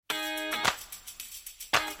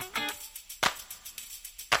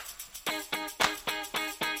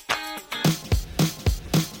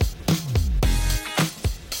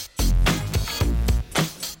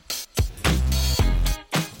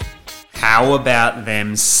How about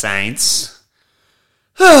them Saints?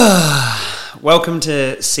 Welcome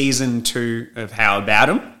to season 2 of How About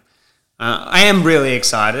 'em. I am really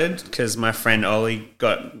excited because my friend Ollie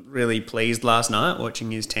got really pleased last night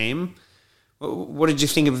watching his team. What did you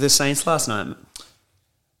think of the Saints last night? I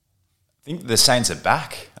think the Saints are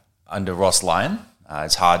back under Ross Lyon.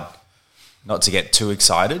 It's hard not to get too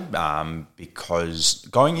excited because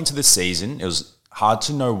going into the season, it was hard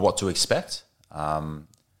to know what to expect.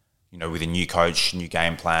 With a new coach, new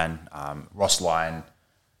game plan, Ross Lyon.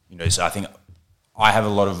 So I think I have a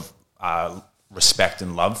lot of respect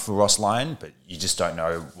and love for Ross Lyon, but you just don't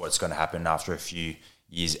know what's going to happen after a few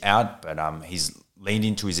years out. But he's leaned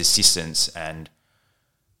into his assistants and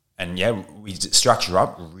we structure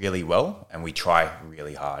up really well and we try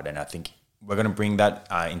really hard. And I think we're going to bring that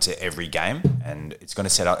into every game, and it's going to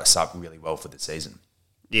set us up really well for the season.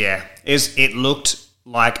 Yeah, it looked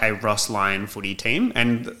like a Ross Lyon footy team,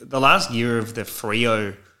 and the last year of the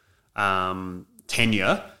Freo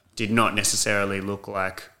tenure did not necessarily look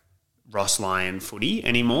like Ross Lyon footy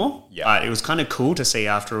anymore. Yeah. But it was kind of cool to see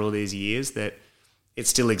after all these years that it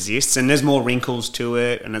still exists, and there's more wrinkles to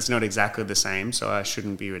it, and it's not exactly the same, so I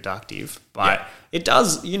shouldn't be reductive. But It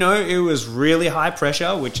does, it was really high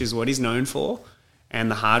pressure, which is what he's known for, and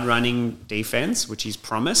the hard-running defense, which he's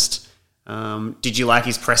promised. Did you like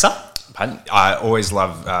his presser? I always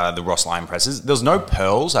love the Ross Lyon presses. There was no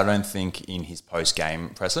pearls, I don't think, in his post-game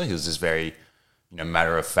presser. He was just very,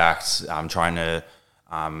 matter-of-fact, trying to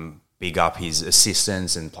big up his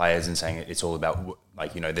assistants and players and saying it's all about,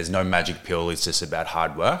 there's no magic pill, it's just about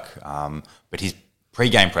hard work. But his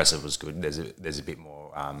pre-game presser was good. There's a bit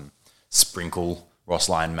more sprinkle Ross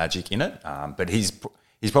Lyon magic in it. But he's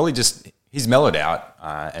probably he's mellowed out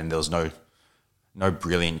and there was no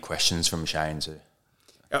brilliant questions from Shane.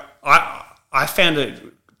 I found it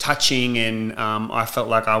touching, and I felt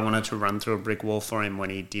like I wanted to run through a brick wall for him when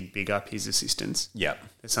he did big up his assistants. Yeah.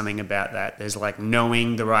 There's something about that. There's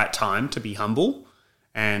knowing the right time to be humble.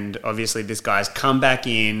 And obviously this guy's come back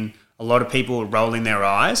in. A lot of people were rolling their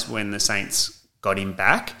eyes when the Saints got him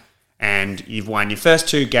back. And you've won your first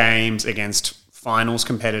 2 games against finals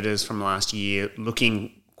competitors from last year,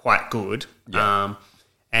 looking quite good. Yeah.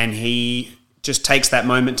 And he just takes that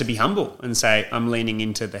moment to be humble and say, I'm leaning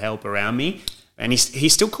into the help around me. And he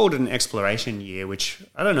still called it an exploration year, which,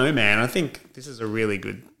 I don't know, man. I think this is a really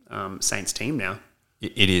good Saints team now.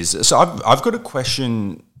 It is. So I've got a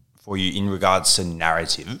question for you in regards to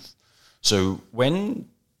narrative. So when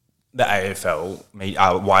the AFL,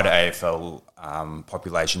 wider AFL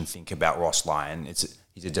population think about Ross Lyon,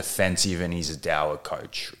 he's a defensive and he's a dour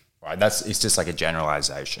coach, right? It's just like a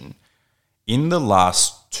generalisation. In the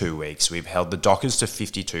last 2 weeks, we've held the Dockers to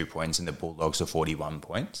 52 points and the Bulldogs to 41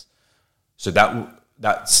 points. So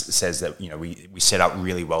that says that we set up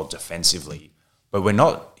really well defensively, but we're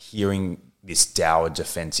not hearing this dour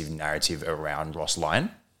defensive narrative around Ross Lyon.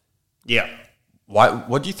 Yeah. Why?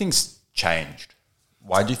 What do you think's changed?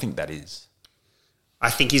 Why do you think that is? I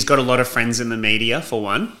think he's got a lot of friends in the media, for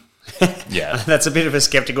one. Yeah. That's a bit of a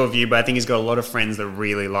skeptical view, but I think he's got a lot of friends that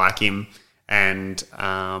really like him and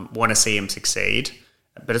want to see him succeed.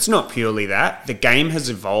 But it's not purely that. The game has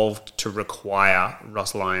evolved to require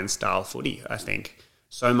Ross Lyon-style footy, I think.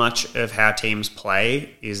 So much of how teams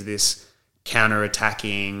play is this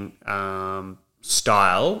counter-attacking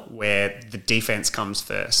style where the defense comes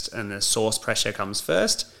first and the source pressure comes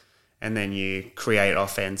first, and then you create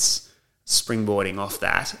offense springboarding off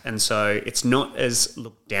that. And so it's not as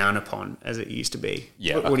looked down upon as it used to be.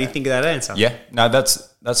 Yeah. What do you think of that answer? Yeah. No,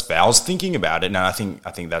 that's fair. I was thinking about it, and I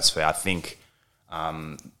think that's fair. I think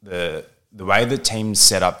the way the team's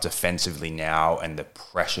set up defensively now and the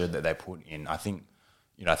pressure that they put in, I think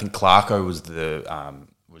Clarko was the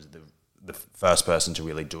first person to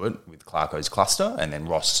really do it with Clarko's cluster, and then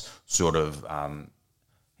Ross sort of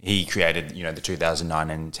he created the 2009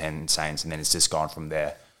 and 10 Saints, and then it's just gone from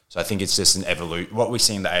there. So I think it's just an evolution. What we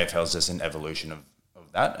see in the AFL is just an evolution of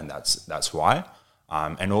that, and that's why.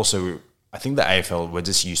 And also, I think the AFL, we're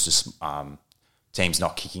just used to teams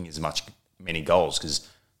not kicking many goals because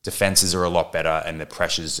defenses are a lot better and the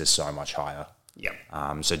pressure is just so much higher. Yep.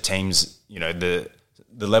 So teams, the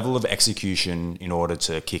level of execution in order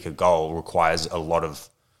to kick a goal requires a lot of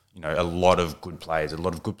good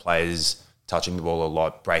players touching the ball a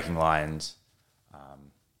lot, breaking lines.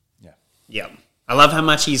 Yeah. I love how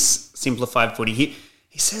much he's simplified footy.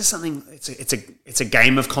 He says something. It's a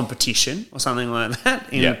game of competition or something like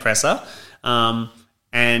that in the presser. And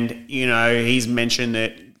he's mentioned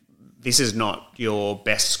that this is not your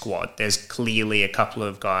best squad. There's clearly a couple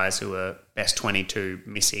of guys who are best 22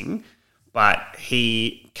 missing, but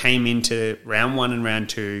he came into round 1 and round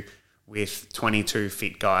 2 with 22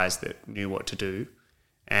 fit guys that knew what to do.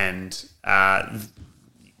 And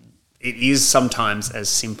it is sometimes as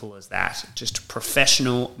simple as that. Just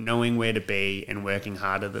professional, knowing where to be and working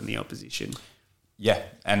harder than the opposition. Yeah,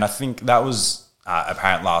 and I think that was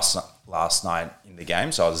apparent last night in the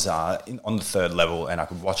game. So I was on the third level and I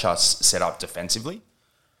could watch us set up defensively.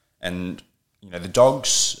 And, the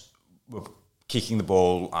Dogs were kicking the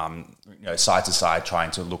ball side to side,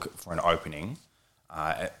 trying to look for an opening.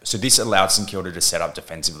 So this allowed St Kilda to set up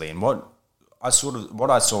defensively. And what I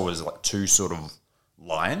saw was like two sort of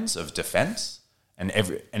lines of defence. And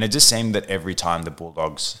it just seemed that every time the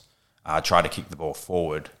Bulldogs tried to kick the ball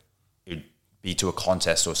forward, it'd be to a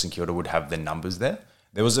contest or St Kilda would have the numbers there.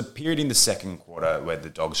 There was a period in the second quarter where the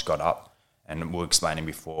Dogs got up, and we were explaining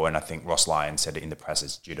before, and I think Ross Lyon said it in the press,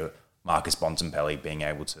 it's due to Marcus Bontempelli being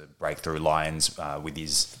able to break through lines with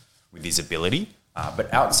his ability.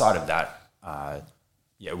 But outside of that,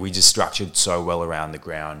 we just structured so well around the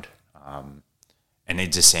ground, and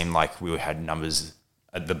it just seemed like we had numbers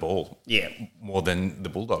at the ball, more than the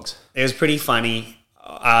Bulldogs. It was pretty funny.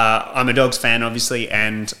 I'm a Dogs fan, obviously,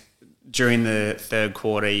 and during the third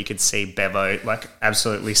quarter, you could see Bevo like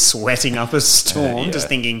absolutely sweating up a storm, just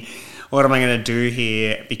thinking, what am I going to do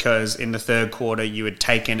here? Because in the third quarter, you had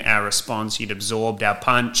taken our response, you'd absorbed our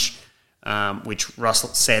punch, which Russell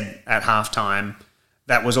said at halftime,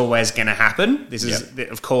 that was always going to happen.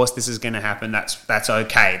 Of course, this is going to happen. That's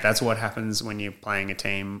okay. That's what happens when you're playing a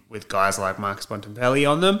team with guys like Marcus Bontempelli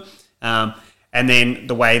on them. And then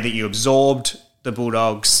the way that you absorbed the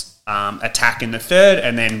Bulldogs' attack in the third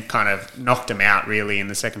and then kind of knocked them out really in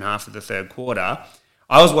the second half of the third quarter.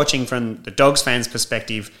 I was watching from the Dogs fans'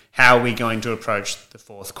 perspective, how are we going to approach the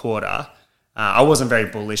fourth quarter? I wasn't very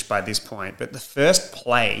bullish by this point, but the first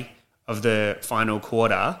play of the final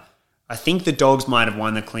quarter, I think the Dogs might have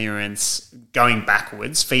won the clearance going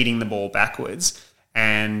backwards, feeding the ball backwards,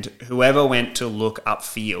 and whoever went to look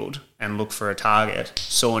upfield and look for a target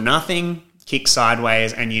saw nothing, kicked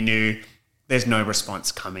sideways, and you knew there's no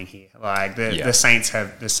response coming here. Like the Saints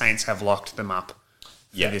have locked them up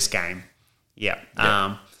for this game.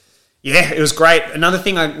 It was great. Another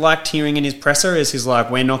thing I liked hearing in his presser is he's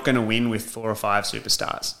like, we're not going to win with 4 or 5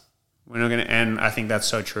 superstars. We're not going to, and I think that's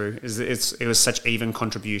so true. It was such even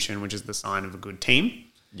contribution, which is the sign of a good team.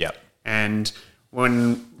 Yeah. And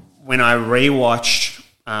when I rewatched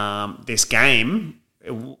this game,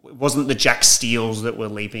 it wasn't the Jack Steels that were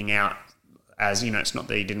leaping out. As it's not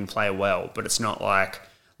that he didn't play well, but it's not like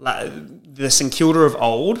the St Kilda of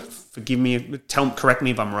old. Correct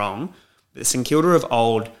me if I'm wrong. The St Kilda of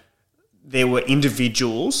old, there were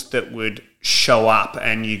individuals that would show up,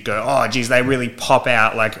 and you'd go, "Oh, geez, they really pop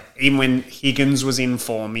out." Like even when Higgins was in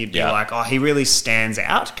form, you'd be like, "Oh, he really stands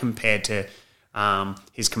out compared to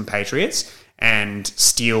his compatriots." And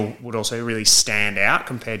Steele would also really stand out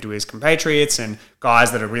compared to his compatriots and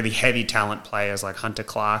guys that are really heavy talent players like Hunter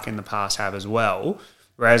Clark in the past have as well.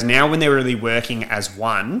 Whereas now when they're really working as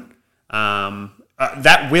one,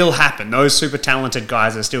 that will happen. Those super talented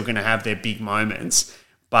guys are still going to have their big moments,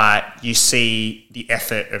 but you see the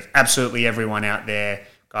effort of absolutely everyone out there,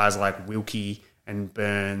 guys like Wilkie and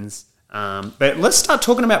Burns. But let's start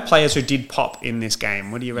talking about players who did pop in this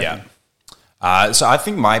game. What do you reckon? Yeah. So I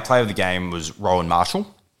think my player of the game was Rowan Marshall.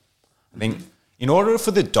 I think in order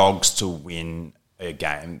for the Dogs to win a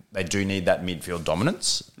game, they do need that midfield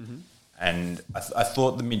dominance. Mm-hmm. And I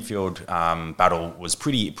thought the midfield battle was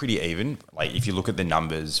pretty even. Like if you look at the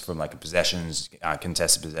numbers from like possessions,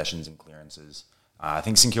 contested possessions and clearances, I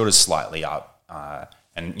think St Kilda's slightly up.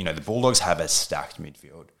 And the Bulldogs have a stacked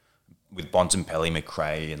midfield with Bontempelli,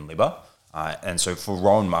 McRae and Libba. And so for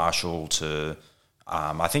Rowan Marshall to...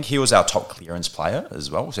 I think he was our top clearance player as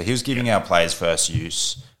well. So he was giving our players first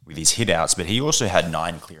use with his hit-outs, but he also had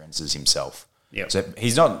 9 clearances himself. Yep. So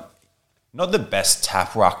he's not the best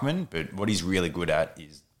tap ruckman, but what he's really good at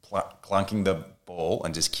is clunking the ball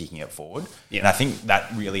and just kicking it forward. Yep. And I think that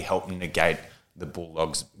really helped negate the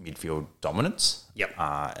Bulldogs' midfield dominance. Yep.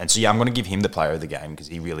 And so, I'm going to give him the player of the game because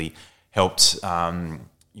he really helped,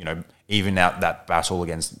 even out that battle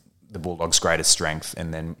against the Bulldogs' greatest strength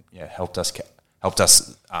and then helped us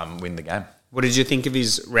win the game. What did you think of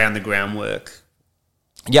his round the ground work?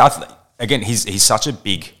 Yeah, again, he's such a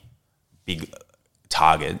big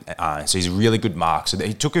target. So he's a really good mark. So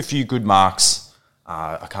he took a few good marks.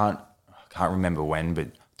 I can't remember when, but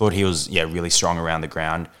thought he was really strong around the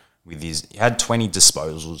ground. He had 20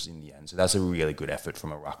 disposals in the end. So that's a really good effort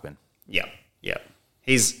from a ruckman. Yeah.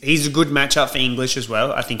 He's a good matchup for English as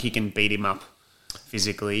well. I think he can beat him up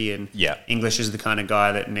physically, and English is the kind of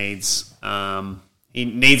guy that needs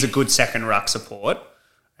a good second ruck support,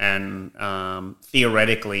 and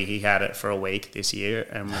theoretically he had it for a week this year,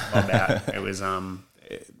 and with Bob out, it was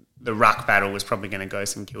the ruck battle was probably going to go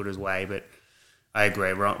St Kilda's way, but I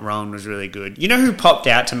agree. Rowan was really good. You know who popped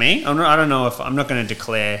out to me? I don't know if I'm not going to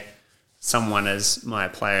declare someone as my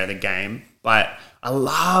player of the game, but I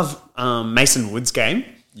love Mason Wood's game.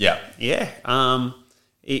 Yeah.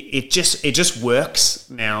 It just works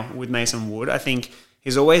now with Mason Wood. I think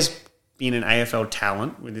he's always been an AFL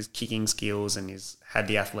talent with his kicking skills and he's had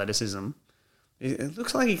the athleticism. It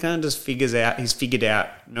looks like he kind of just he's figured out,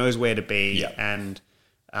 knows where to be, and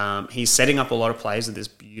he's setting up a lot of plays with this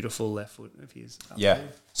beautiful left foot of his.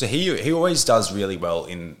 So he always does really well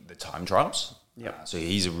in the time trials. Yeah. So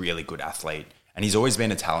he's a really good athlete. And he's always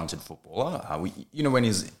been a talented footballer. When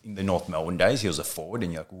he's in the North Melbourne days, he was a forward,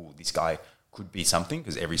 and you're like, "Oh, this guy could be something."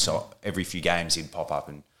 Because every few games he'd pop up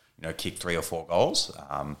and kick 3 or 4 goals.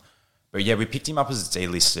 But yeah, we picked him up as a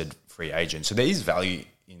delisted free agent. So there is value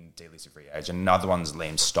in delisted free agent. Another one's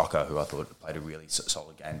Liam Stocker, who I thought played a really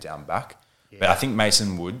solid game down back. Yeah. But I think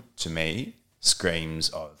Mason Wood, to me, screams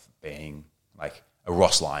of being like a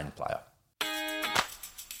Ross Lyon player.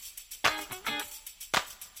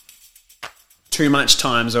 Too much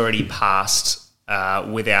time's already passed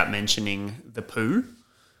without mentioning the Pooh,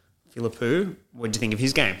 Philippou. What do you think of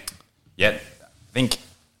his game? Yeah, I think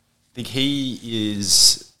he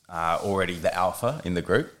is already the alpha in the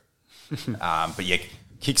group. But yeah,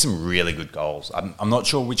 kicked some really good goals. I'm not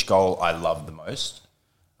sure which goal I love the most.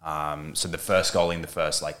 So the first goal in the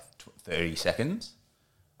first 30 seconds,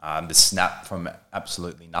 the snap from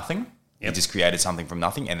absolutely nothing. Yep. He just created something from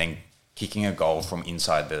nothing, and then kicking a goal from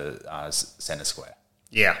inside the centre square.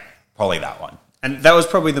 Yeah. Probably that one. And that was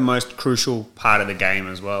probably the most crucial part of the game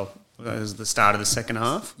as well. It was the start of the second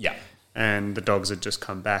half. Yeah. And the Dogs had just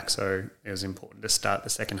come back, so it was important to start the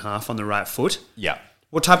second half on the right foot. Yeah.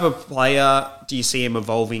 What type of player do you see him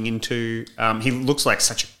evolving into? He looks like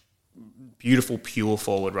such a beautiful, pure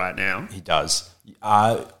forward right now. He does.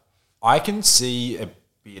 I can see a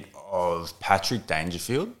bit of Patrick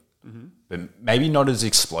Dangerfield, but maybe not as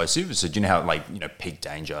explosive. So do you know how peak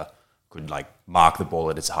danger could mark the ball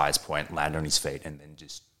at its highest point, land on his feet, and then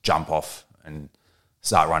just jump off and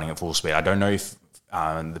start running at full speed? I don't know if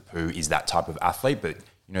the Pooh is that type of athlete, but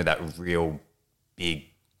that real big,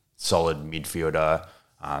 solid midfielder,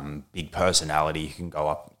 big personality who can go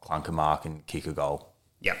up, clunk a mark, and kick a goal.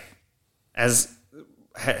 Yeah, as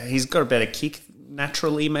he's got a better kick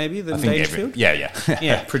naturally, maybe than Dangerfield.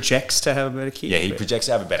 Yeah. Projects to have a better kick. Yeah, he projects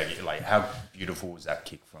to have a better kick. How beautiful was that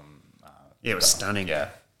kick from? It was stunning.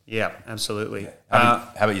 Yeah, absolutely. Yeah.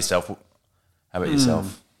 How about yourself?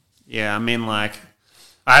 Yeah, I mean, I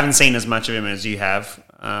haven't seen as much of him as you have,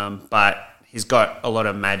 but he's got a lot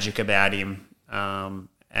of magic about him,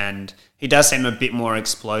 and he does seem a bit more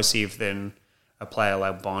explosive than a player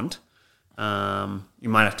like Bond. You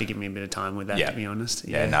might have to give me a bit of time with that, to be honest.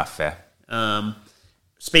 Yeah, fair.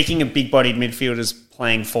 Speaking of big-bodied midfielders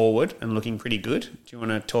playing forward and looking pretty good, do you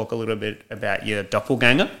want to talk a little bit about your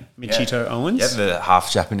doppelganger, Michito Owens? Yeah, the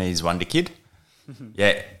half-Japanese wonder kid.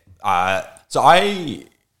 Yeah. So I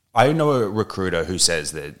know a recruiter who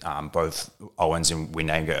says that both Owens and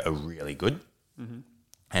Winanga are really good. Mm-hmm.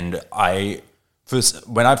 And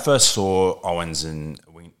when I first saw Owens and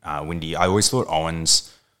Windy, I always thought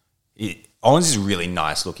Owens is a really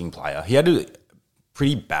nice-looking player. He had a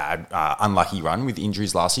pretty bad, unlucky run with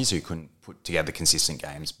injuries last year, so he couldn't put together consistent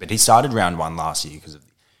games. But he started round 1 last year because of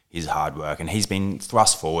his hard work, and he's been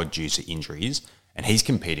thrust forward due to injuries, and he's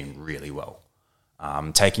competing really well,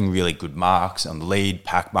 taking really good marks on the lead,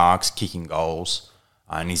 pack marks, kicking goals,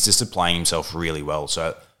 and he's just applying himself really well.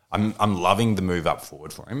 So I'm loving the move up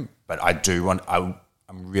forward for him, but I'm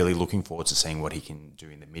really looking forward to seeing what he can do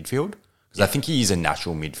in the midfield, because I think he is a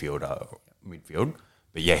natural midfield.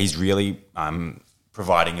 But yeah, he's really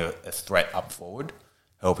providing a threat up forward,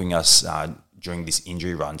 helping us during this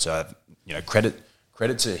injury run. So credit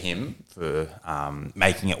to him for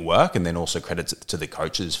making it work, and then also credit to the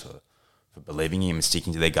coaches for believing in him and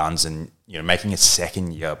sticking to their guns, and making a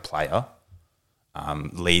second-year player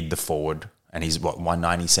lead the forward. And he's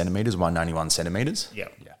 190 centimetres, 191 centimetres?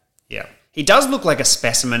 Yeah. He does look like a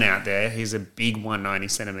specimen out there. He's a big 190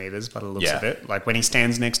 centimetres by the looks of it. When he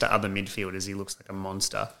stands next to other midfielders, he looks like a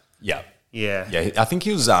monster. Yeah. Yeah. I think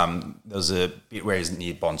he was, there was a bit where he's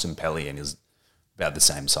near Bontempelli and he was about the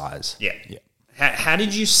same size. Yeah. How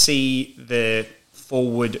did you see the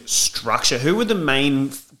forward structure? Who were the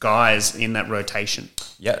main guys in that rotation?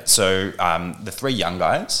 Yeah, so the 3 young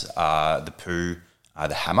guys, the Pooh,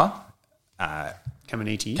 the Hammer,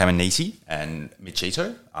 Caminiti and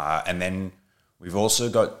Michito. And then we've also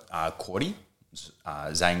got Cordy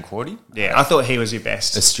Zane Cordy. Yeah, I thought he was your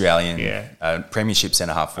best. Australian premiership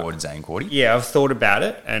centre-half forward, Zane Cordy. Yeah, I've thought about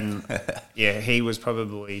it, and he was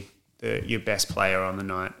probably your best player on the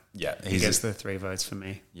night. Yeah, he gets the 3 votes for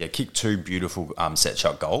me. Yeah, kicked 2 beautiful set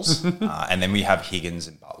shot goals, and then we have Higgins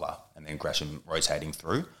and Butler, and then Gresham rotating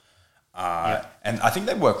through. And I think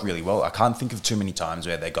they work really well. I can't think of too many times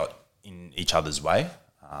where they got in each other's way.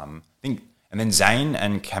 And then Zane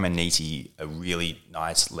and Caminiti are really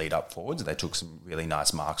nice lead-up forwards. They took some really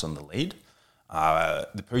nice marks on the lead.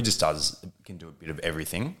 The Poo just can do a bit of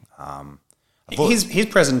everything. His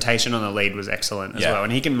presentation on the lead was excellent as well,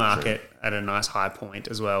 and he can mark it at a nice high point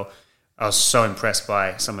as well. I was so impressed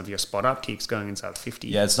by some of your spot-up kicks going inside 50.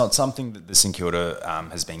 Yeah, it's not something that the St Kilda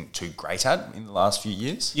has been too great at in the last few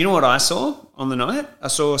years. You know what I saw on the night? I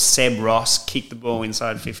saw Seb Ross kick the ball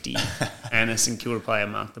inside 50 and a St Kilda player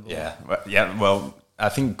mark the ball. Well, I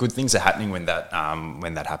think good things are happening when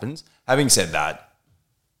that happens. Having said that,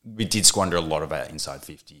 we did squander a lot of our inside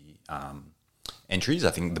 50 entries.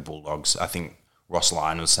 I think the Bulldogs, Ross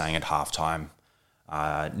Lyon was saying at halftime,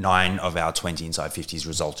 9 of our 20 inside 50s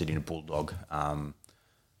resulted in a Bulldog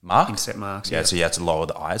mark. Inset marks, yeah. So you had to lower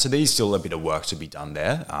the eye. So there's still a bit of work to be done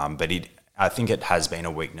there. But I think it has been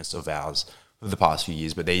a weakness of ours for the past few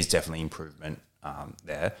years. But there's definitely improvement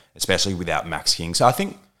there, especially without Max King. So I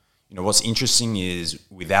think what's interesting is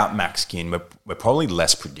without Max King, we're probably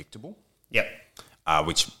less predictable. Yep.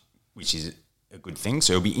 Which is a good thing.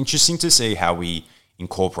 So it'll be interesting to see how we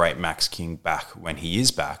incorporate Max King back when he is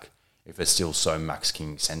back, if it's still so Max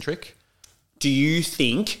King-centric. Do you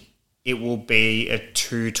think it will be a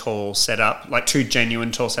 2 tall setup, like 2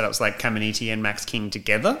 genuine tall setups like Caminiti and Max King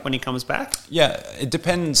together when he comes back? Yeah, it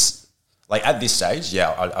depends. Like at this stage,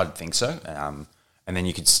 I'd think so. And then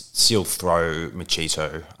you could still throw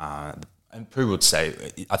Machito. And Pooh would say,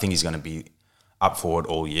 I think he's going to be up forward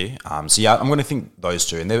all year. I'm going to think those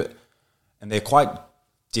 2. And they're quite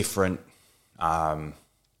different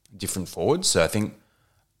forwards. So I think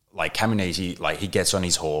like Caminiti, like he gets on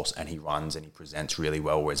his horse and he runs and he presents really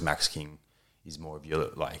well, whereas Max King is more of your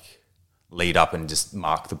like lead up and just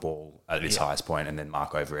mark the ball at its highest point and then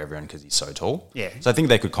mark over everyone because he's so tall. Yeah. So I think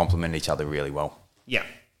they could complement each other really well. Yeah.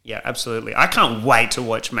 Yeah, absolutely. I can't wait to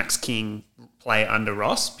watch Max King play under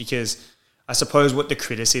Ross, because I suppose what the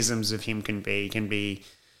criticisms of him can be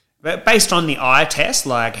based on the eye test,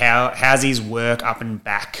 like how's his work up and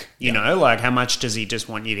back, you know, like how much does he just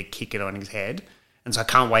want you to kick it on his head? And so I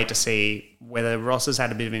can't wait to see whether Ross has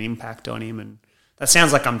had a bit of an impact on him. And that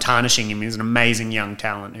sounds like I'm tarnishing him. He's an amazing young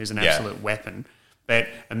talent who's an absolute weapon. But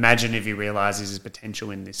imagine if he realises his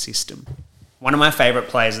potential in this system. One of my favourite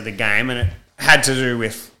plays of the game, and it had to do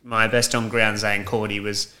with my best on ground, Zane Cordy,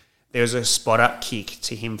 was there was a spot-up kick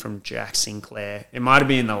to him from Jack Sinclair. It might have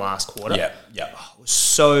been in the last quarter. Yeah. Oh, it was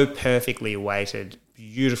so perfectly weighted.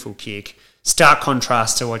 Beautiful kick. Stark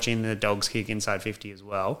contrast to watching the Dogs kick inside 50 as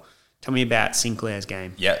well. Tell me about Sinclair's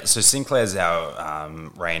game. Yeah, so Sinclair's our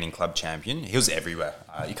reigning club champion. He was everywhere.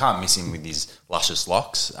 You can't miss him with his luscious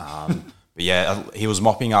locks. But yeah, he was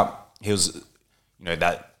mopping up. He was,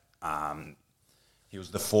 he was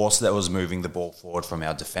the force that was moving the ball forward from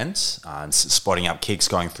our defence and spotting up kicks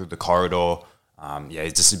going through the corridor.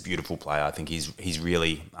 He's just a beautiful player. I think he's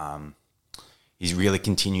really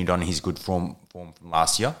continued on his good form from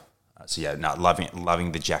last year.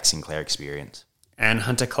 Loving the Jack Sinclair experience. And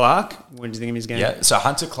Hunter Clark, what did you think of his game? Yeah, so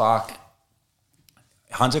Hunter Clark's,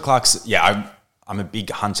 I'm a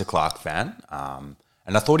big Hunter Clark fan.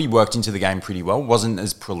 And I thought he worked into the game pretty well. Wasn't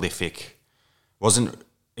as prolific, wasn't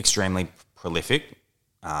extremely prolific.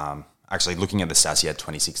 Actually, looking at the stats, he had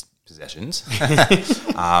 26 possessions.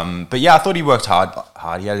 But yeah, I thought he worked hard.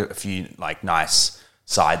 He had a few nice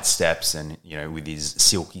side steps and, with his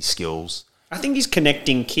silky skills. I think his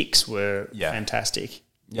connecting kicks were fantastic.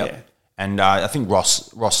 Yep. Yeah. And I think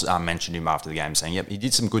Ross mentioned him after the game saying, he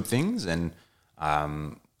did some good things and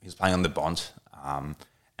he was playing on the Bont.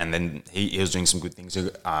 And then he was doing some good things.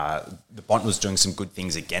 The Bont was doing some good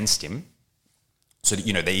things against him. So,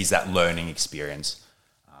 there is that learning experience.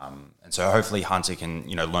 And so hopefully Hunter can,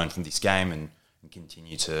 learn from this game and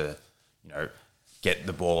continue to, get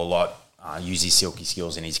the ball a lot, use his silky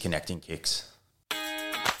skills and his connecting kicks.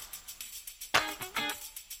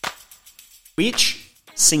 Which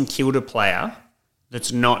St Kilda player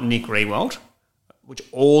that's not Nick Riewoldt, which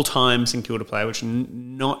all-time St Kilda player, which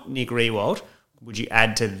not Nick Riewoldt, would you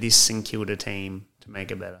add to this St Kilda team to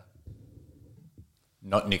make it better?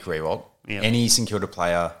 Not Nick Riewoldt. Yep. Any St Kilda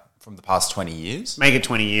player from the past 20 years? Make it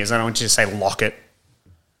 20 years. I don't want you to say Lockett.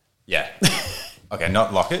 Yeah. Okay,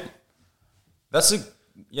 not Lockett. That's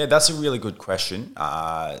a really good question.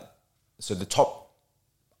 So the top,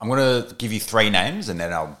 I'm going to give you 3 names and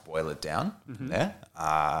then I'll boil it down from there.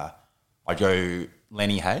 I'd go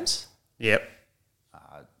Lenny Hayes. Yep.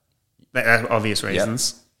 Obvious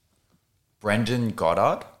reasons. Brendan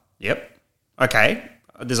Goddard. Yep. Okay.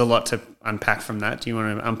 There's a lot to unpack from that. Do you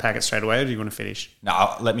want to unpack it straight away or do you want to finish? No,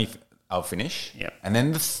 I'll finish. Yep. And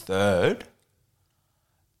then the third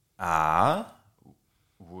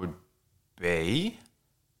would be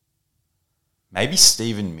maybe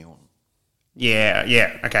Stephen Milne.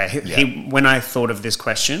 Yeah. Okay. When I thought of this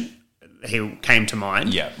question, he came to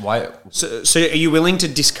mind. Yeah. Why? So are you willing to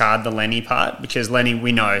discard the Lenny part? Because Lenny,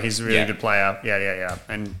 we know he's a really good player. Yeah.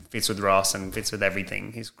 And fits with Ross and fits with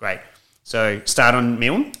everything. He's great. So start on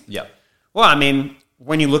Milne? Yeah. Well, I mean,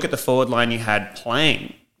 when you look at the forward line you had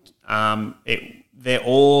playing, they're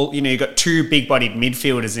all, you've got 2 big-bodied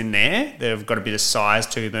midfielders in there. They've got a bit of size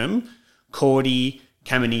to them. Cordy,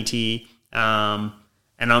 Caminiti, and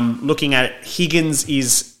I'm looking at it. Higgins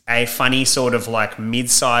is a funny sort of like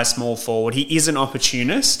mid-size small forward. He is an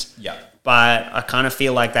opportunist. Yeah. But I kind of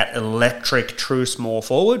feel like that electric true small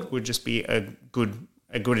forward would just be a good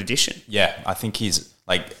addition. Yeah, I think he's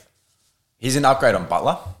an upgrade on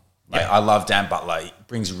Butler. I love Dan Butler. He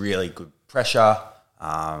brings really good pressure,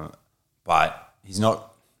 but he's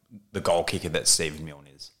not the goal kicker that Stephen Milne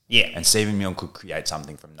is. Yeah. And Stephen Milne could create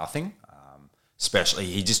something from nothing. Especially,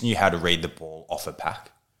 he just knew how to read the ball off a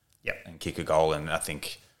pack. Yep. And kick a goal. And I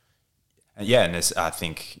think,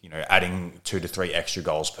 adding 2 to 3 extra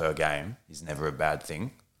goals per game is never a bad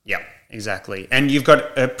thing. Yep, exactly. And you've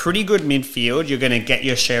got a pretty good midfield. You're going to get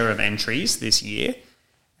your share of entries this year.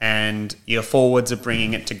 And your forwards are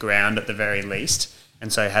bringing it to ground at the very least.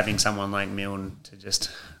 And so having someone like Milne to just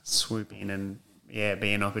swoop in and,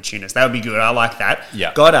 be an opportunist, that would be good. I like that.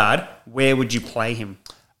 Yeah. Goddard, where would you play him?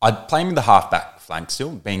 I'd play him in the half-back flank still,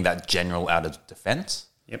 being that general out of defence.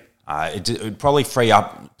 Yep. It would probably free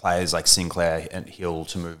up players like Sinclair and Hill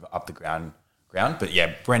to move up the ground. But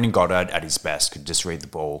Brendan Goddard at his best could just read the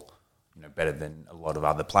ball, better than a lot of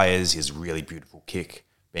other players. He has a really beautiful kick,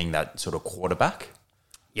 being that sort of quarterback.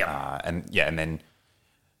 Yeah. And then,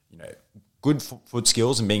 good foot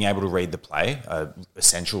skills and being able to read the play are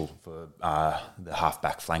essential for the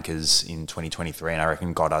half-back flankers in 2023. And I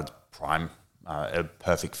reckon Goddard's prime, a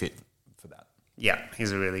perfect fit for that. Yeah,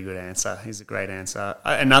 he's a really good answer. He's a great answer.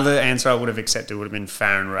 Another answer I would have accepted would have been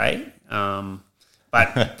Farron Ray.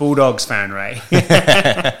 But Bulldogs Farron Ray.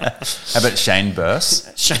 How about Shane Burse?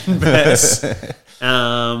 Shane Burse.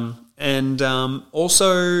 And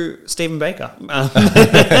also Stephen Baker.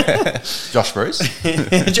 Josh Bruce.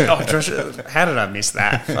 Josh, how did I miss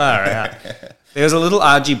that? Far out. There was a little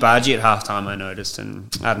argy-bargy at halftime I noticed, and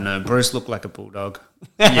I don't know, Bruce looked like a bulldog.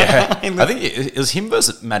 Yeah. I think it was him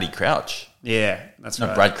versus Matty Crouch. Yeah, that's right.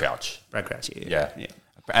 No, Brad Crouch. Brad Crouch, Yeah.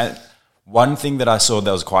 And one thing that I saw that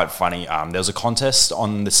was quite funny, there was a contest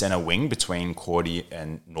on the centre wing between Cordy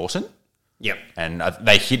and Norton. Yep. And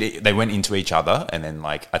they went into each other, and then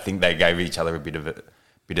I think they gave each other a bit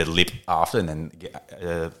of lip after, and then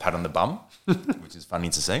a pat on the bum, which is funny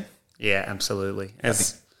to see. Yeah, absolutely.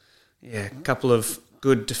 A couple of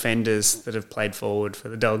good defenders that have played forward for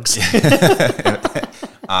the Dogs.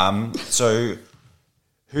 So,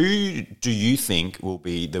 who do you think will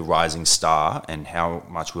be the rising star, and how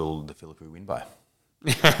much will the Philippines win by?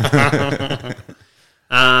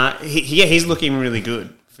 He's looking really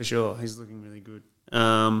good. For sure, he's looking really good.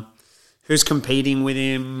 Who's competing with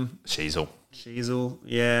him? Sheasel,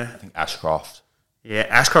 yeah. I think Ashcroft. Yeah,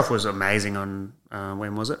 Ashcroft was amazing on,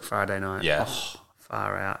 when was it? Friday night. Yeah. Oh,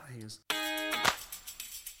 far out.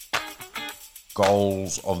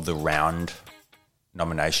 Goals of the round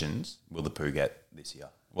nominations will the Pooh get this year?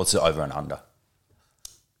 What's the over and under?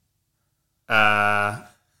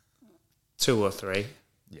 2 or 3.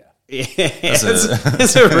 Yeah.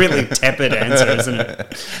 It's a really tepid answer, isn't it?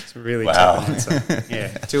 It's a really tepid answer. Yeah,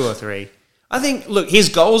 2 or 3. I think, look, his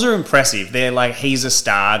goals are impressive. They're like, he's a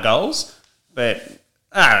star goals, but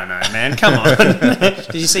I don't know, man. Come on.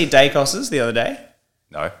 Did you see Dacos's the other day?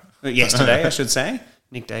 No. Yesterday, I should say.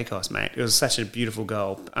 Nick Dacos, mate. It was such a beautiful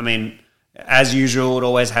goal. I mean, as usual, it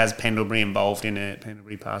always has Pendlebury involved in it.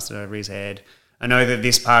 Pendlebury passed it over his head. I know that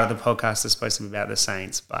this part of the podcast is supposed to be about the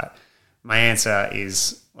Saints, but my answer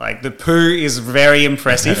is, the Pooh is very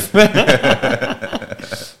impressive. But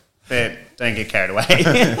don't get carried away.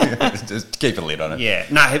 Just keep a lid on it. Yeah.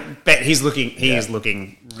 No, but he is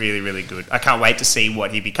looking really, really good. I can't wait to see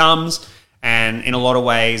what he becomes. And in a lot of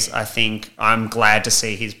ways, I think I'm glad to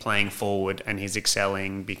see he's playing forward and he's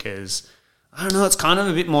excelling because, I don't know, it's kind of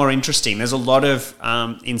a bit more interesting. There's a lot of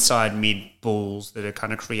inside mid bulls that are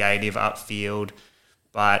kind of creative upfield,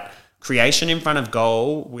 but creation in front of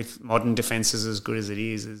goal with modern defences as good as it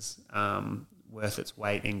is worth its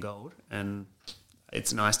weight in gold. And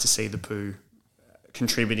it's nice to see the Poo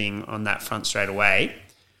contributing on that front straight away.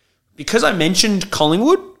 Because I mentioned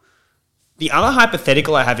Collingwood, the other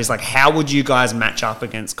hypothetical I have is like, how would you guys match up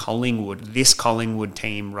against Collingwood, this Collingwood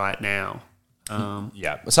team right now?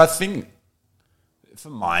 So I think for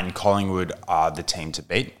mine, Collingwood are the team to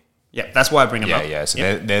beat. Yeah, that's why I bring them up. Yeah. So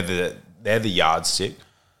they're the yardstick.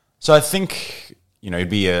 So I think it'd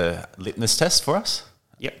be a litmus test for us.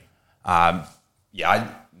 Yep.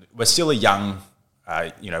 We're still a young.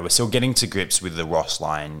 We're still getting to grips with the Ross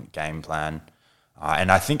Lyon game plan, and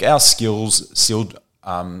I think our skills still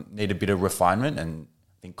need a bit of refinement. And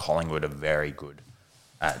I think Collingwood are very good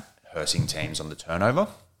at hurting teams on the turnover.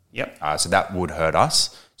 Yep. So that would hurt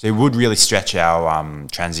us. So it would really stretch our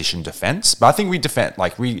transition defence. But I think we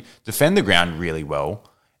defend the ground really well,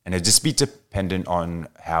 and it'd just be dependent on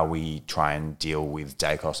how we try and deal with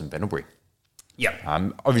Dacos and Pendlebury. Yep.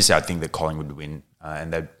 Obviously, I think that Collingwood would win,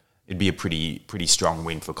 and it'd be a pretty strong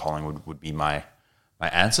win for Collingwood. Would be my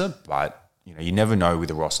answer. But you never know with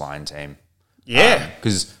the Ross Lyon team. Yeah.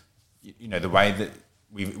 Because the way that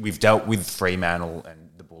we've dealt with Fremantle and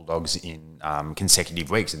the Bulldogs in consecutive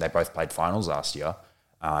weeks, and they both played finals last year.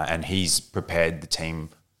 And he's prepared the team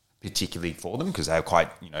particularly for them because they have quite,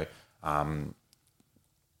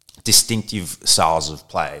 distinctive styles of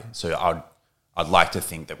play. So I'd like to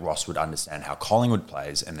think that Ross would understand how Collingwood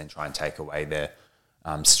plays and then try and take away their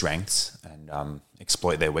strengths and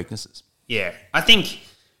exploit their weaknesses. Yeah, I think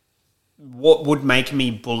what would make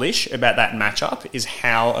me bullish about that matchup is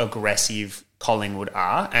how aggressive Collingwood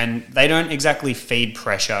are, and they don't exactly feed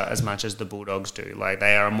pressure as much as the Bulldogs do. Like,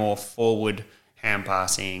 they are more forward hand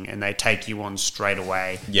passing, and they take you on straight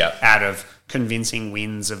away out of convincing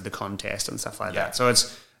wins of the contest and stuff like that. So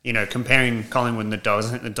it's, comparing Collingwood and the Dogs, I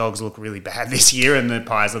think the Dogs look really bad this year and the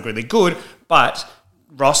Pies look really good, but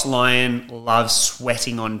Ross Lyon loves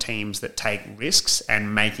sweating on teams that take risks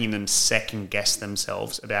and making them second guess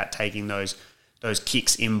themselves about taking those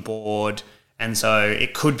kicks inboard. And so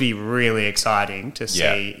it could be really exciting to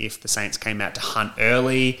see if the Saints came out to hunt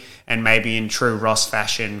early and maybe in true Ross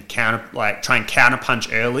fashion, try and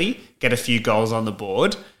counterpunch early, get a few goals on the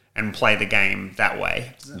board and play the game that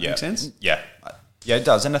way. Does that make sense? Yeah, it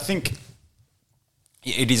does. And I think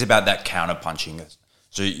it is about that counterpunching.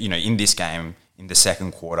 So, in this game, in the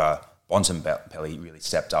second quarter, Bontempelli really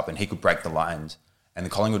stepped up and he could break the lines. And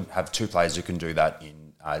the Collingwood have two players who can do that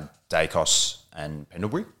in Dacos and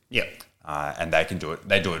Pendlebury. Yeah. And they can do it.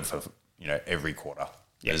 They do it for every quarter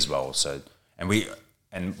as well. So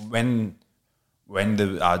when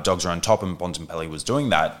the Dogs are on top and Bontempelli was doing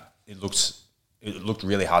that, it looked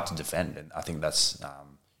really hard to defend. And I think that's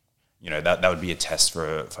that would be a test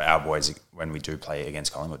for our boys when we do play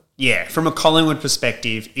against Collingwood. Yeah, from a Collingwood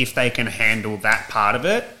perspective, if they can handle that part of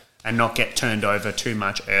it and not get turned over too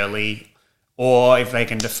much early, or if they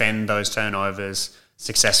can defend those turnovers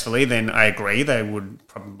successfully, then I agree they would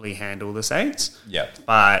probably handle the Saints. Yeah.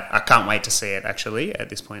 But I can't wait to see it actually at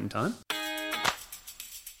this point in time.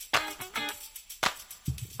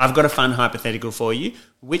 I've got a fun hypothetical for you.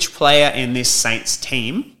 Which player in this Saints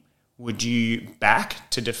team would you back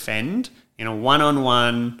to defend in a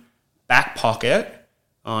one-on-one back pocket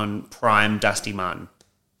on prime Dusty Martin?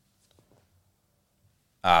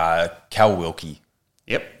 Cal Wilkie.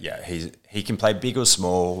 Yep. Yeah, he can play big or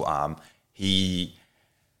small. He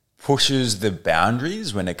pushes the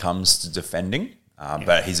boundaries when it comes to defending,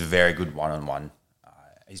 but he's a very good one-on-one.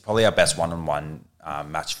 He's probably our best one-on-one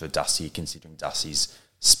match for Dusty, considering Dusty's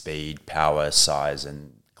speed, power, size,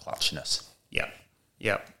 and clutchness.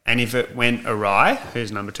 Yep. And if it went awry,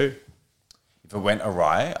 who's number two? If it went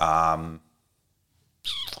awry,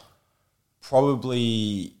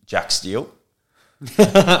 probably Jack Steele.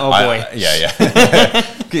 Oh boy.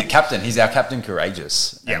 Captain. He's our captain,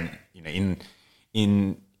 courageous. Yeah.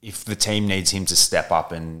 And if the team needs him to step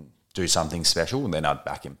up and do something special, then I'd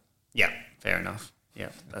back him. Yeah, fair enough. Yeah,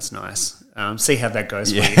 that's nice. See how that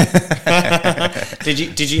goes for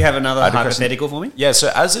you. Did you have another hypothetical for me? Yeah.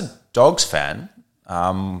 So as a Dogs fan,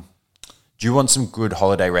 do you want some good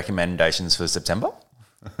holiday recommendations for September?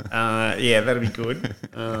 Yeah, that'd be good.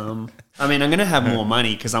 I'm going to have more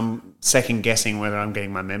money because I'm second guessing whether I'm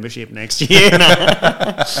getting my membership next year.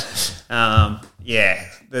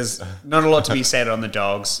 There's not a lot to be said on the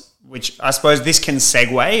Dogs, which I suppose this can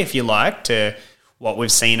segue, if you like, to what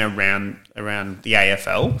we've seen around the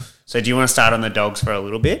AFL. So do you want to start on the Dogs for a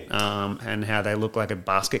little bit and how they look like a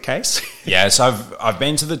basket case? Yeah, so I've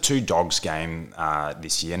been to the two Dogs game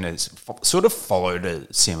this year, and it's sort of followed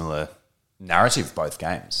a similar narrative both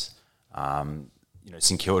games.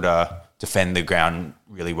 St Kilda defend the ground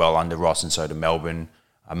really well under Ross, and so do Melbourne.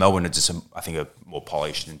 Melbourne are just, I think, a more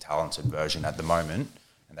polished and talented version at the moment,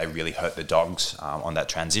 and they really hurt the Dogs on that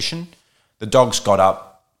transition. The Dogs got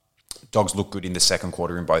up. Dogs looked good in the second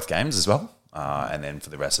quarter in both games as well, and then for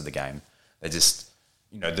the rest of the game, they just,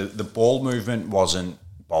 the ball movement wasn't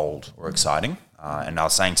bold or exciting. And I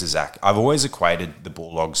was saying to Zach, I've always equated the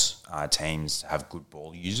Bulldogs teams to have good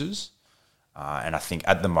ball users, and I think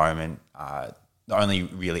at the moment, the only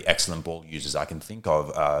really excellent ball users I can think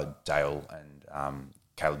of are Dale and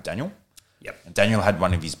Caleb Daniel. Yep. And Daniel had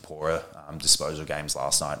one of his poorer disposal games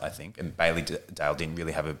last night, I think, and Bailey Dale didn't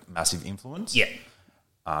really have a massive influence. Yeah.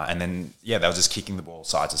 And then, they were just kicking the ball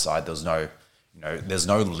side to side. There was no, there's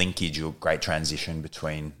no linkage or great transition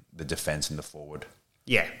between the defence and the forward.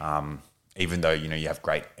 Yeah. Even though, you have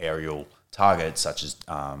great aerial targets such as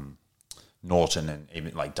Norton and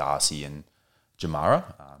even like Darcy and Jamara,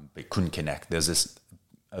 but couldn't connect. There's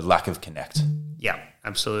a lack of connect. Yeah,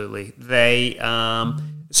 absolutely. They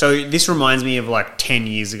so this reminds me of like 10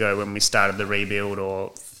 years ago when we started the rebuild,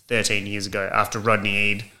 or 13 years ago after Rodney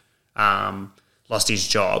Eade lost his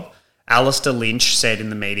job. Alistair Lynch said in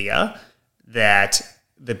the media that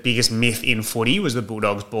the biggest myth in footy was the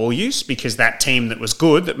Bulldogs' ball use, because that team that was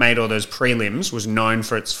good, that made all those prelims, was known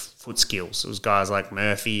for its foot skills. It was guys like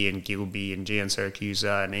Murphy and Gilby and Gian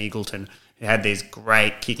Siracusa and Eagleton who had these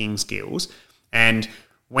great kicking skills. And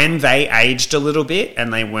when they aged a little bit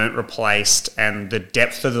and they weren't replaced and the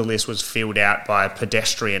depth of the list was filled out by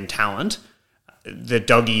pedestrian talent, the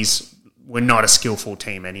Doggies were not a skillful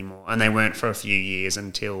team anymore. And they weren't for a few years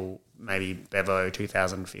until maybe Bevo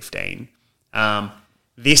 2015.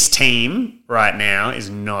 This team right now is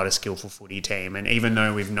not a skillful footy team. And even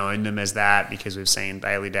though we've known them as that because we've seen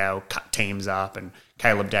Bailey Dale cut teams up and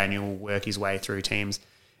Caleb Daniel work his way through teams,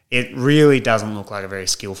 it really doesn't look like a very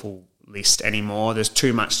skillful list anymore. There's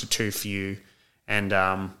too much to too few. And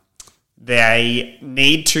they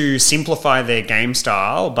need to simplify their game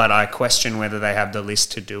style, but I question whether they have the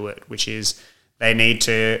list to do it, which is they need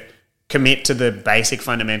to commit to the basic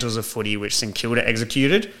fundamentals of footy which St Kilda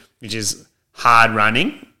executed, which is hard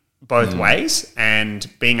running both ways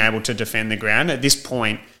and being able to defend the ground. At this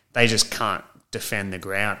point, they just can't defend the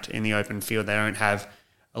ground in the open field. They don't have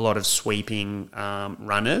a lot of sweeping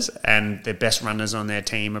runners, and the best runners on their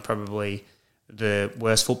team are probably the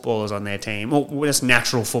worst footballers on their team, or worst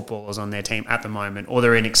natural footballers on their team at the moment, or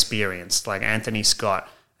they're inexperienced, like Anthony Scott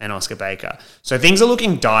and Oscar Baker. So things are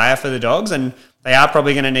looking dire for the Dogs, and they are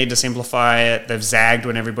probably going to need to simplify it. They've zagged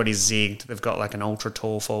when everybody's zigged. They've got like an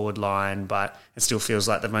ultra-tall forward line, but it still feels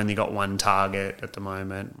like they've only got one target at the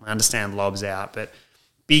moment. I understand Lob's out, but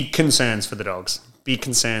big concerns for the Dogs. Big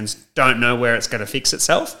concerns. Don't know where it's going to fix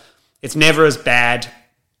itself. It's never as bad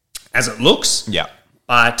as it looks. Yeah.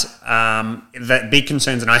 But the big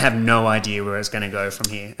concerns, and I have no idea where it's going to go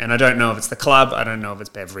from here. And I don't know if it's the club. I don't know if it's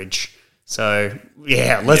Beveridge. So,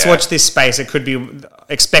 let's watch this space. It could be...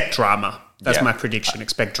 Expect drama. That's my prediction.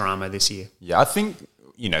 Expect drama this year. Yeah, I think,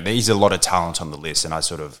 there's a lot of talent on the list, and I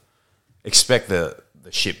sort of expect the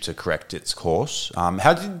ship to correct its course.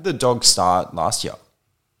 How did the Dogs start last year?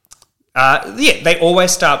 They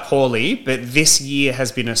always start poorly, but this year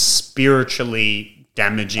has been a spiritually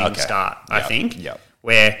damaging start, I think. Yep.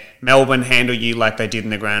 Where Melbourne handle you like they did in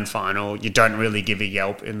the grand final. You don't really give a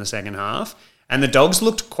yelp in the second half. And the Dogs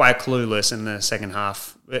looked quite clueless in the second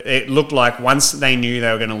half. It looked like once they knew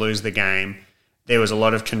they were going to lose the game, there was a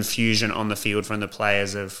lot of confusion on the field from the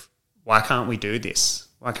players of, why can't we do this?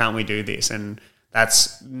 Why can't we do this? And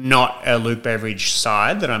that's not a Luke Beveridge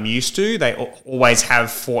side that I'm used to. They always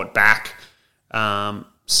have fought back.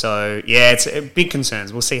 It's big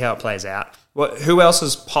concerns. We'll see how it plays out. Who else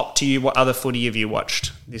has popped to you? What other footy have you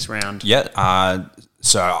watched this round? Yeah,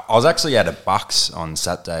 so I was actually at a Bucks on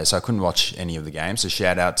Saturday, so I couldn't watch any of the games. So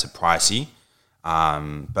shout out to Pricey.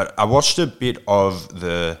 But I watched a bit of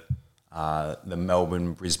the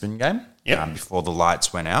Melbourne-Brisbane game before the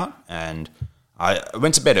lights went out, and I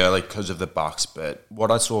went to bed early because of the Bucks. But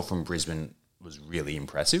what I saw from Brisbane was really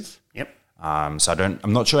impressive. Yep. So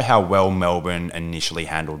I'm not sure how well Melbourne initially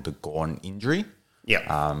handled the Gawn injury. Yep.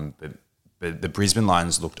 But the Brisbane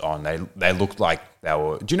Lions looked on. They looked like they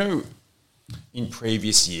were. Do you know? In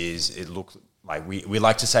previous years, it looked like we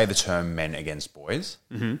like to say the term "men against boys."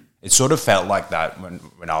 Mm-hmm. It sort of felt like that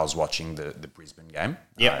when I was watching the Brisbane game.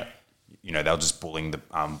 Yeah. They were just bullying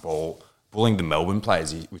the Melbourne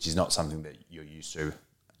players, which is not something that you're used to.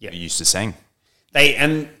 You're used to seeing.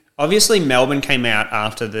 And obviously Melbourne came out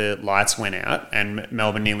after the lights went out, and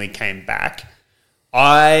Melbourne nearly came back.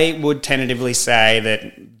 I would tentatively say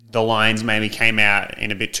that the Lions maybe came out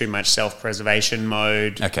in a bit too much self-preservation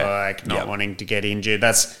mode, like not wanting to get injured.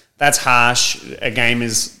 That's harsh. A game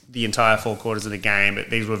is the entire 4 quarters of the game, but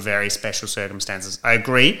these were very special circumstances. I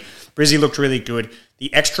agree. Brizzy looked really good.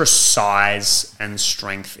 The extra size and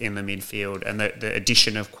strength in the midfield and the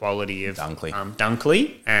addition of quality of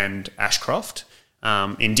Dunkley and Ashcroft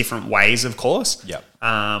in different ways, of course. Yep.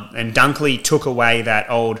 And Dunkley took away that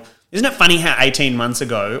old... Isn't it funny how 18 months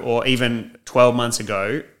ago or even 12 months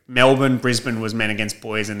ago, Brisbane was men against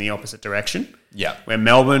boys in the opposite direction? Yeah. Where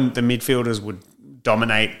Melbourne, the midfielders would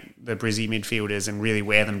dominate the Brizzy midfielders and really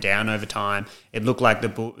wear them down over time. It looked like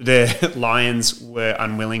the Lions were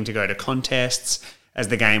unwilling to go to contests as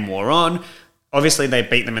the game wore on. Obviously, they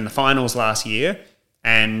beat them in the finals last year,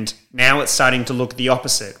 and now it's starting to look the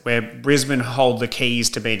opposite, where Brisbane hold the keys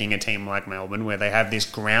to beating a team like Melbourne, where they have this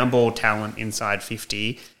ground ball talent inside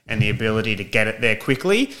 50 and the ability to get it there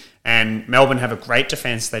quickly. And Melbourne have a great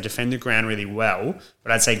defence. They defend the ground really well,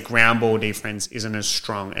 but I'd say ground ball defence isn't as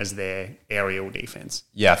strong as their aerial defence.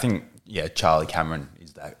 Yeah, I think Charlie Cameron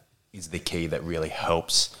is the key that really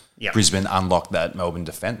helps Brisbane unlock that Melbourne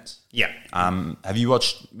defence. Yeah. Have you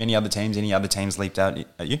watched any other teams leaped out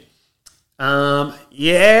at you?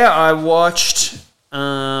 I watched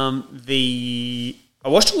I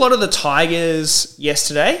watched a lot of the Tigers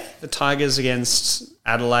yesterday. The Tigers against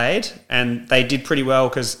Adelaide, and they did pretty well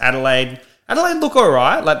because Adelaide look all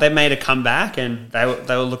right. Like, they made a comeback, and they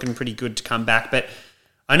were looking pretty good to come back. But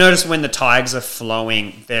I noticed when the Tigers are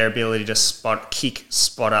flowing, their ability to spot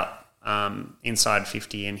up inside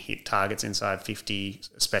 50 and hit targets inside 50,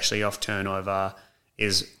 especially off turnover,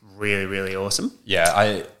 is really, really awesome.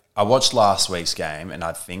 Yeah, I watched last week's game, and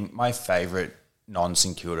I think my favourite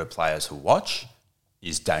non-St Kilda player to watch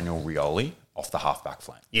is Daniel Rioli off the halfback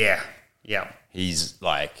flank. Yeah. He's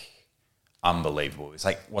unbelievable. It's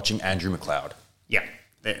like watching Andrew McLeod. Yeah,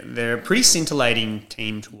 they're a pretty scintillating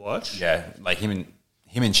team to watch. Yeah, like him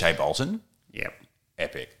and Shea Bolton. Yeah,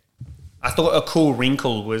 epic. I thought a cool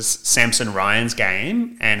wrinkle was Samson Ryan's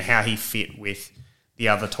game and how he fit with the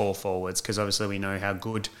other tall forwards, because obviously we know how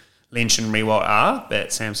good Lynch and Rewalt are,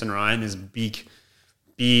 but Samson Ryan is big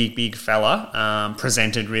fella,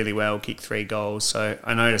 presented really well, kicked 3 goals. So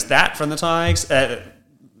I noticed that from the Tigers.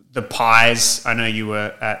 The Pies, I know you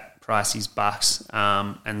were at Pricey's Bucks,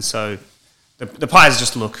 and so the Pies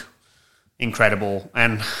just look incredible.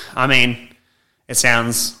 And I mean, it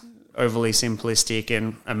sounds overly simplistic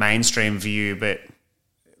and a mainstream view, but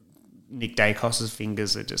Nick Dacos's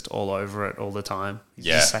fingers are just all over it all the time. He's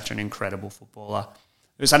just such an incredible footballer.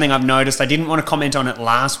 It was something I've noticed. I didn't want to comment on it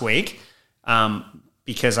last week,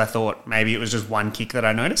 because I thought maybe it was just one kick that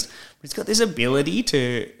I noticed. But he's got this ability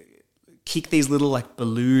to kick these little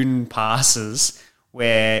balloon passes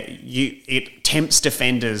where it tempts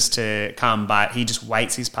defenders to come, but he just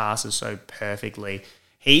weights his passes so perfectly.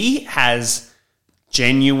 He has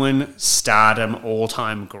genuine stardom,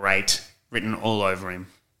 all-time great written all over him.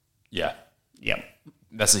 Yeah. Yep.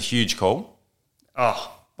 That's a huge call.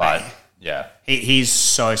 Oh, but mate. Yeah. He's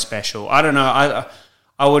so special. I don't know.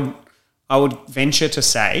 I would venture to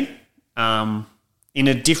say, in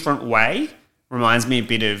a different way, reminds me a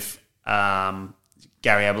bit of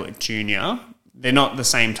Gary Ablett Jr. They're not the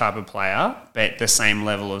same type of player, but the same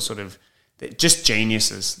level of sort of just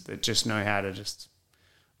geniuses that just know how to just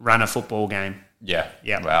run a football game. Yeah.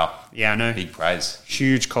 Yeah. Wow. Yeah, I know. Big praise.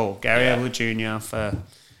 Huge call. Gary Ablett Jr. for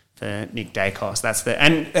Nick Dacos.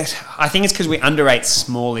 And I think it's because we underrate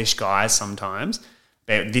smallish guys sometimes.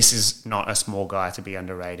 But this is not a small guy to be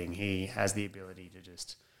underrating. He has the ability to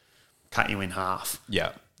just cut you in half.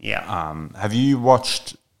 Yeah. Yeah. Have you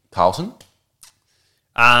watched Carlton?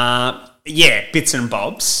 Bits and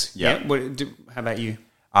bobs. Yeah. How about you?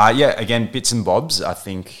 Again, bits and bobs. I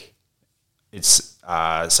think it's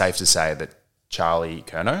safe to say that Charlie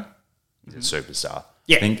Curnow is a superstar.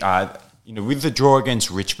 Yeah. I think, with the draw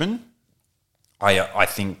against Richmond, I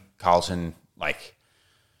think Carlton,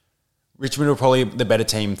 Richmond were probably the better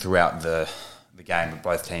team throughout the game, but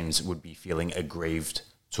both teams would be feeling aggrieved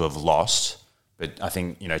to have lost. But I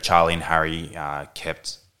think, Charlie and Harry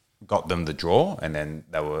got them the draw, and then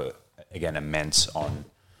they were, again, immense on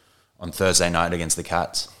Thursday night against the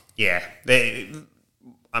Cats. Yeah. Their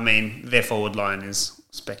forward line is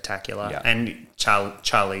spectacular. Yeah. And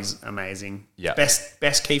Charlie's amazing. Yeah.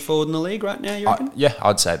 Best key forward in the league right now, you reckon?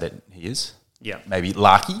 I'd say that he is. Yeah. Maybe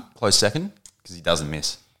Larky, close second, because he doesn't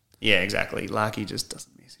miss. Yeah, exactly. Larky just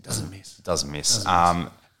doesn't miss. He doesn't miss.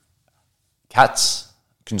 Cats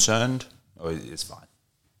concerned, or it's fine?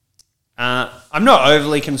 I'm not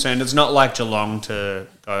overly concerned. It's not like Geelong to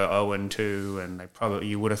go 0-2, and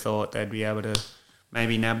you would have thought they'd be able to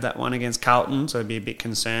maybe nab that one against Carlton, so I'd be a bit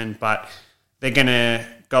concerned. But they're going to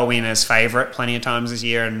go in as favourite plenty of times this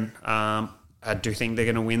year, and I do think they're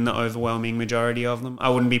going to win the overwhelming majority of them. I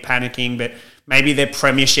wouldn't be panicking, but maybe their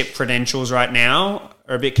premiership credentials right now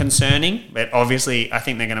are a bit concerning. But obviously, I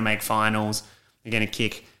think they're going to make finals. They're going to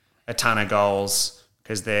kick a ton of goals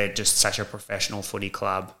because they're just such a professional footy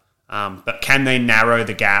club. But can they narrow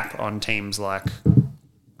the gap on teams like,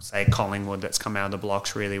 say, Collingwood that's come out of the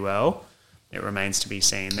blocks really well? It remains to be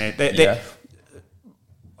seen. I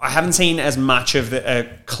haven't seen as much of a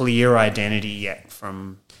clear identity yet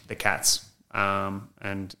from the Cats.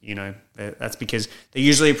 And, you know, that's because they're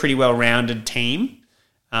usually a pretty well-rounded team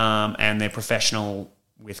and they're professional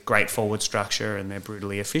with great forward structure and they're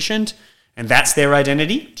brutally efficient. And that's their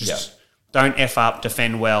identity. Just don't F up,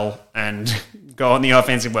 defend well, and go on the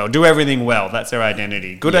offensive well. Do everything well. That's their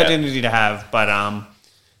identity. Good identity to have, but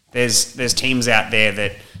there's teams out there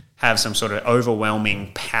that have some sort of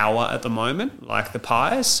overwhelming power at the moment, like the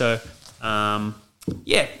Pies. So, I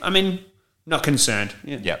mean, not concerned.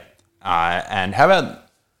 Yeah. And how about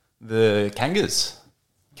the Kangas?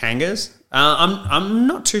 Kangas? I'm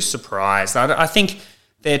not too surprised. I think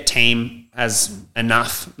their team has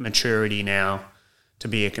enough maturity now to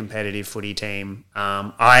be a competitive footy team.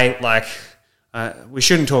 We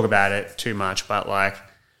shouldn't talk about it too much, but I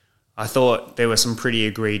thought there were some pretty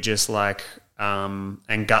egregious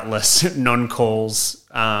and gutless non-calls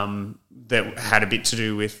that had a bit to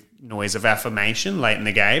do with noise of affirmation late in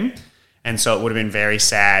the game. And so it would have been very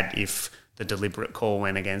sad if the deliberate call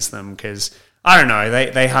went against them because, I don't know,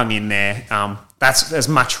 they hung in there. That's as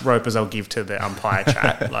much rope as I'll give to the umpire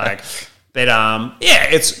chat.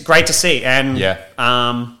 It's great to see. And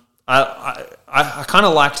I kind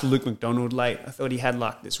of liked Luke McDonald late. I thought he had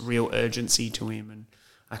this real urgency to him and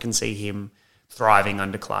I can see him thriving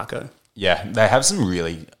under Clarko. Yeah, they have some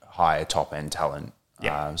really high top-end talent.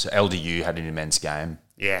 Yeah. So LDU had an immense game.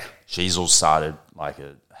 Yeah. Sheasel started like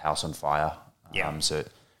a house on fire. Yeah.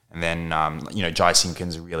 And then, Jai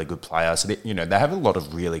Simpkins a really good player. So, they have a lot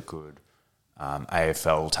of really good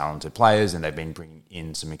AFL talented players and they've been bringing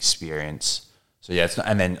in some experience. So, yeah,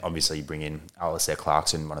 and then obviously you bring in Alistair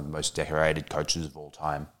Clarkson, one of the most decorated coaches of all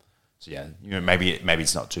time. So, yeah, maybe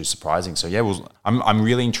it's not too surprising. So, yeah, I'm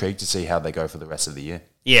really intrigued to see how they go for the rest of the year.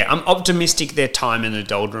 Yeah, I'm optimistic their time in the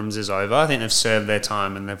doldrums is over. I think they've served their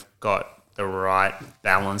time and they've got the right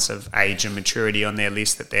balance of age and maturity on their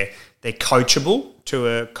list that they're coachable to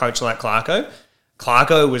a coach like Clarko.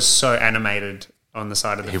 Clarko was so animated on the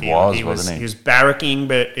side of the field. Wasn't he? He was barracking,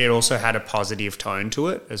 but it also had a positive tone to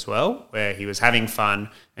it as well, where he was having fun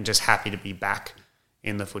and just happy to be back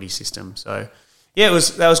in the footy system. So, yeah,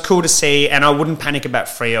 that was cool to see, and I wouldn't panic about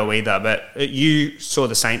Freo either, but you saw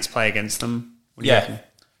the Saints play against them. What do you reckon?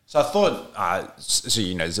 So I thought,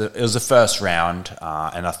 it was the first round,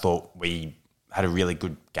 and I thought we had a really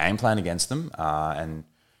good game plan against them, and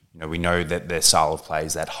we know that their style of play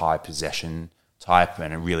is that high possession type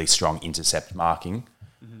and a really strong intercept marking.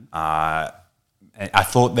 Mm-hmm. And I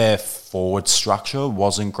thought their forward structure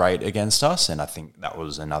wasn't great against us, and I think that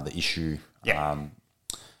was another issue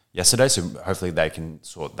yesterday. So hopefully they can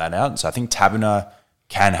sort that out. So I think Taberner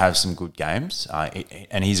can have some good games,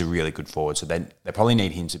 and he's a really good forward. So they probably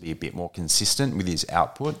need him to be a bit more consistent with his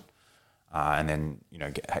output, and then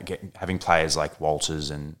having players like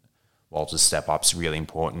Walters step up's really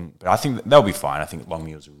important. But I think they'll be fine. I think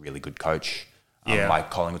Longmuir's a really good coach. Like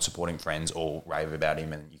Collingwood supporting friends all rave about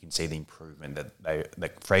him, and you can see the improvement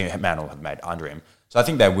that Fremantle have made under him. So I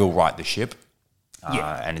think they will right the ship.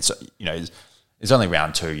 And it's only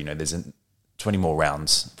round 2. There's 20 more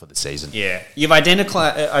rounds for the season. Yeah, you've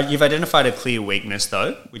identified a clear weakness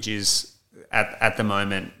though, which is at the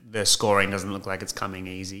moment the scoring doesn't look like it's coming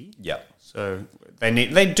easy. Yeah, so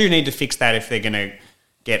they do need to fix that if they're going to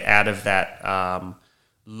get out of that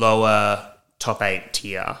lower top 8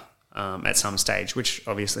 tier at some stage, which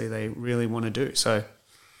obviously they really want to do. So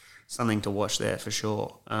something to watch there for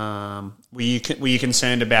sure. Were you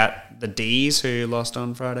concerned about the D's who lost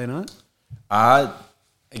on Friday night?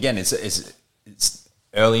 Again, it's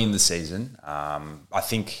early in the season. I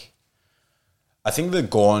think the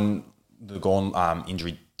Gawn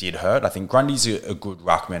injury did hurt. I think Grundy's a good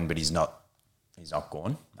ruckman, but he's not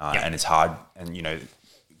Gawn, and it's hard. And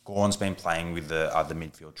Gawn's been playing with the other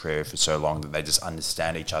midfield trio for so long that they just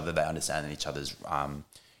understand each other. They understand each other's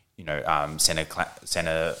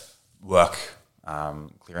centre work,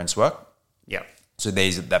 clearance work. Yeah. So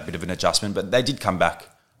there's that bit of an adjustment, but they did come back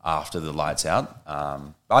after the lights out.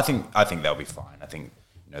 But I think they'll be fine. I think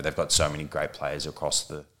they've got so many great players across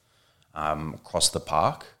the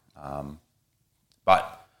park.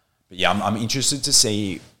 But But yeah, I'm interested to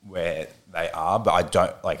see where they are, but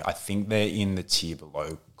I think they're in the tier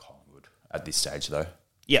below Collingwood at this stage, though.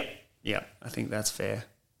 Yeah, I think that's fair.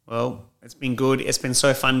 Well, it's been good. It's been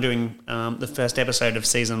so fun doing the first episode of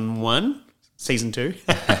season 2.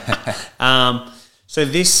 So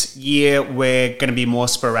this year we're going to be more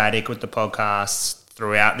sporadic with the podcasts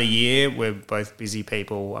throughout the year. We're both busy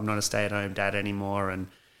people. I'm not a stay-at-home dad anymore, and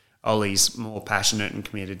Ollie's more passionate and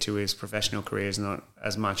committed to his professional career. He's not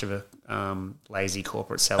as much of a lazy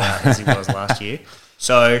corporate sellout as he was last year.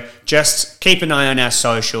 So just keep an eye on our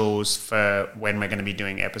socials for when we're going to be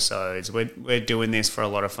doing episodes. We're doing this for a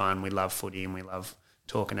lot of fun. We love footy and we love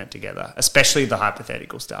talking it together, especially the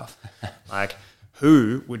hypothetical stuff. Like,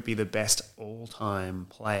 who would be the best all-time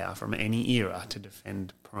player from any era to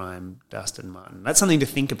defend prime Dustin Martin? That's something to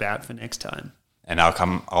think about for next time. And I'll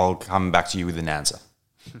come back to you with an answer.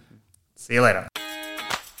 See you later.